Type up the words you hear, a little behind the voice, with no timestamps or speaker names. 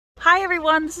Hi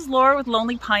everyone, this is Laura with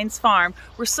Lonely Pines Farm.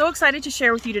 We're so excited to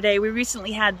share with you today. We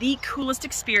recently had the coolest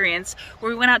experience where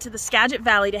we went out to the Skagit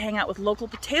Valley to hang out with local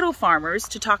potato farmers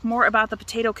to talk more about the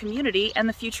potato community and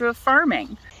the future of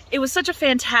farming. It was such a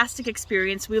fantastic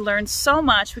experience. We learned so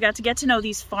much. We got to know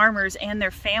these farmers and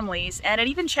their families, and it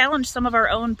even challenged some of our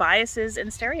own biases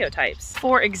and stereotypes.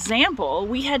 For example,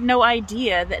 we had no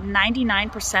idea that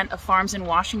 99% of farms in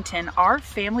Washington are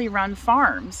family-run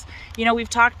farms. You know, we've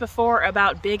talked before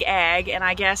about big ag, and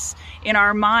I guess in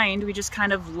our mind we just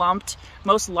kind of lumped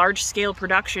most large-scale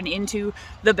production into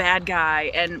the bad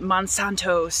guy and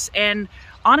Monsanto's, and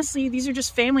honestly, these are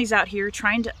just families out here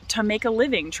trying to make a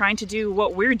living, trying to do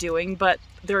what we're doing, but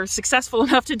they're successful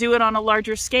enough to do it on a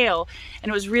larger scale,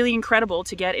 and it was really incredible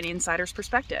to get an insider's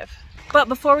perspective. But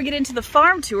before we get into the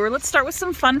farm tour, let's start with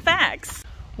some fun facts.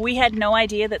 We had no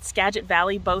idea that Skagit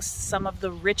Valley boasts some of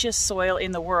the richest soil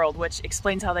in the world, which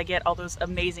explains how they get all those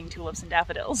amazing tulips and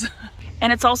daffodils.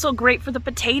 And it's also great for the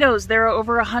potatoes. There are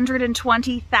over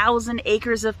 120,000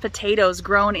 acres of potatoes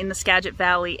grown in the Skagit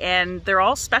Valley, and they're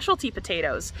all specialty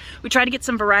potatoes. We tried to get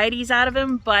some varieties out of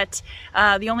him, but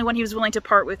the only one he was willing to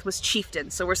part with was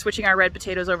Chieftain, so we're switching our red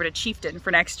potatoes over to Chieftain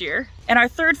for next year. And our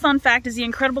third fun fact is the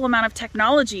incredible amount of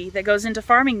technology that goes into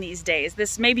farming these days.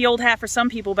 This may be old hat for some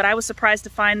people, but I was surprised to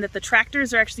find that the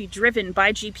tractors are actually driven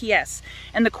by GPS,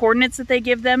 and the coordinates that they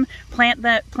give them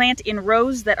plant in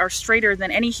rows that are straighter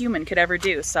than any human could ever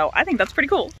do. So I think that's pretty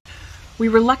cool. We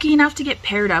were lucky enough to get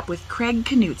paired up with Craig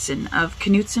Knutson of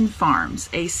Knutson Farms,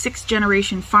 a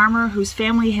 6th-generation farmer whose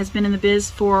family has been in the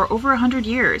biz for over 100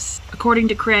 years. According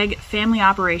to Craig, family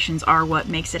operations are what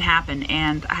makes it happen,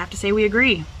 and I have to say we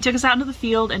agree. He took us out into the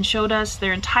field and showed us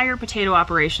their entire potato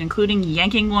operation, including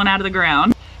yanking one out of the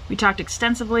ground. We talked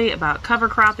extensively about cover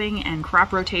cropping and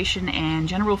crop rotation and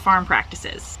general farm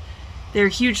practices. They're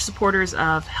huge supporters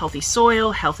of healthy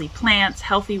soil, healthy plants,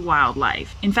 healthy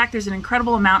wildlife. In fact, there's an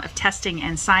incredible amount of testing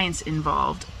and science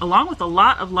involved, along with a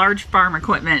lot of large farm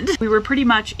equipment. We were pretty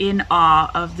much in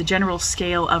awe of the general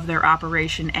scale of their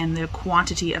operation and the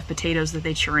quantity of potatoes that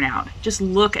they churn out. Just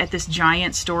look at this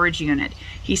giant storage unit.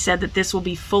 He said that this will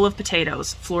be full of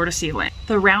potatoes, floor to ceiling.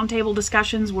 The roundtable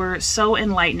discussions were so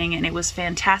enlightening, and it was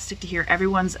fantastic to hear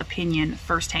everyone's opinion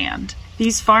firsthand.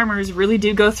 These farmers really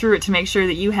do go through it to make sure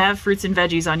that you have fruits and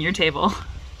veggies on your table.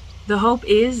 The hope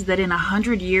is that in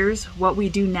 100 years, what we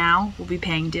do now will be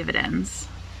paying dividends.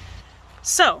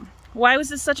 So, why was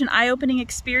this such an eye-opening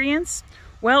experience?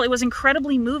 Well, it was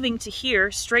incredibly moving to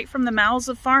hear straight from the mouths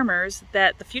of farmers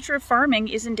that the future of farming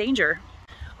is in danger.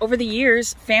 Over the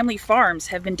years, family farms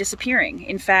have been disappearing.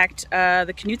 In fact,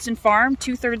 the Knutson farm,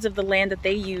 2/3 of the land that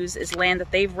they use is land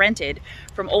that they've rented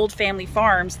from old family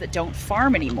farms that don't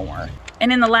farm anymore.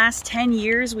 And in the last 10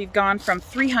 years, we've gone from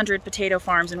 300 potato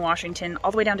farms in Washington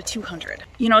all the way down to 200.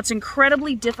 You know, it's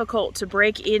incredibly difficult to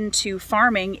break into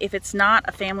farming if it's not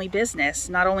a family business.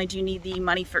 Not only do you need the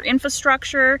money for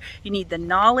infrastructure, you need the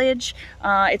knowledge.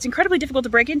 It's incredibly difficult to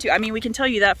break into. I mean, we can tell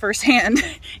you that firsthand.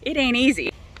 It ain't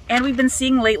easy. And we've been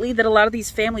seeing lately that a lot of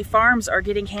these family farms are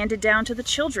getting handed down to the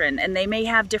children, and they may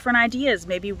have different ideas.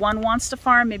 Maybe one wants to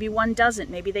farm, maybe one doesn't.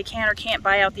 Maybe they can or can't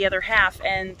buy out the other half,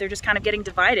 and they're just kind of getting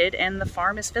divided, and the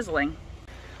farm is fizzling.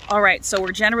 All right, so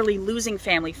we're generally losing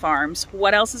family farms.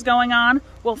 What else is going on?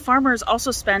 Well, farmers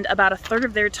also spend about 1/3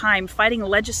 of their time fighting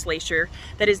legislation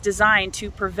that is designed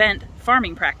to prevent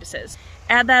farming practices.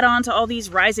 Add that on to all these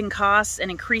rising costs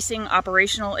and increasing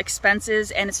operational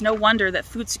expenses, and it's no wonder that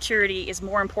food security is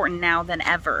more important now than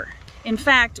ever. In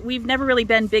fact, we've never really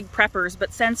been big preppers,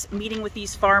 but since meeting with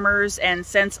these farmers and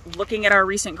since looking at our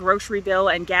recent grocery bill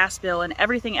and gas bill and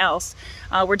everything else,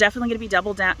 we're definitely going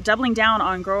to be doubling down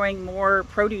on growing more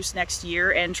produce next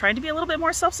year and trying to be a little bit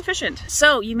more self-sufficient.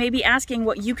 So you may be asking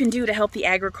what you can do to help the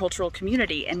agricultural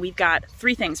community, and we've got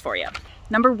 3 things for you.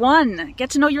 Number 1, get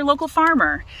to know your local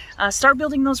farmer. Start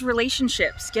building those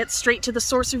relationships. Get straight to the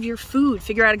source of your food.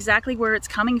 Figure out exactly where it's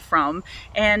coming from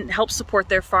and help support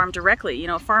their farm directly. You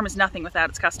know, a farm is nothing without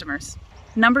its customers.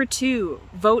 Number 2,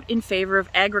 vote in favor of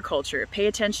agriculture. Pay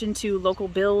attention to local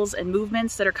bills and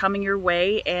movements that are coming your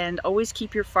way, and always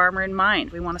keep your farmer in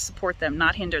mind. We want to support them,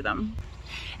 not hinder them.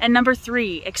 And number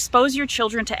 3, expose your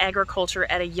children to agriculture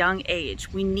at a young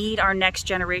age. We need our next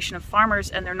generation of farmers,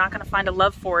 and they're not going to find a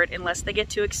love for it unless they get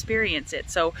to experience it.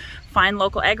 So find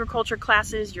local agriculture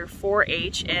classes, your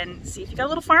 4-H, and see if you got a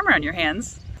little farmer on your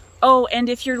hands. Oh, and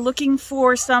if you're looking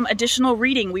for some additional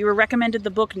reading, we were recommended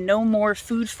the book No More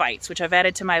Food Fights, which I've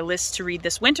added to my list to read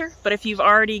this winter. But if you've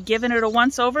already given it a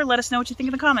once over, let us know what you think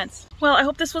in the comments. Well, I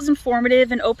hope this was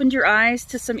informative and opened your eyes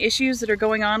to some issues that are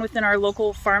going on within our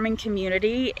local farming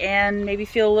community, and maybe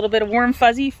feel a little bit of warm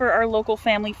fuzzy for our local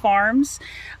family farms.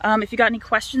 If you got any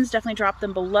questions, definitely drop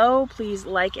them below. Please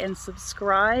like and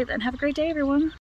subscribe, and have a great day, everyone.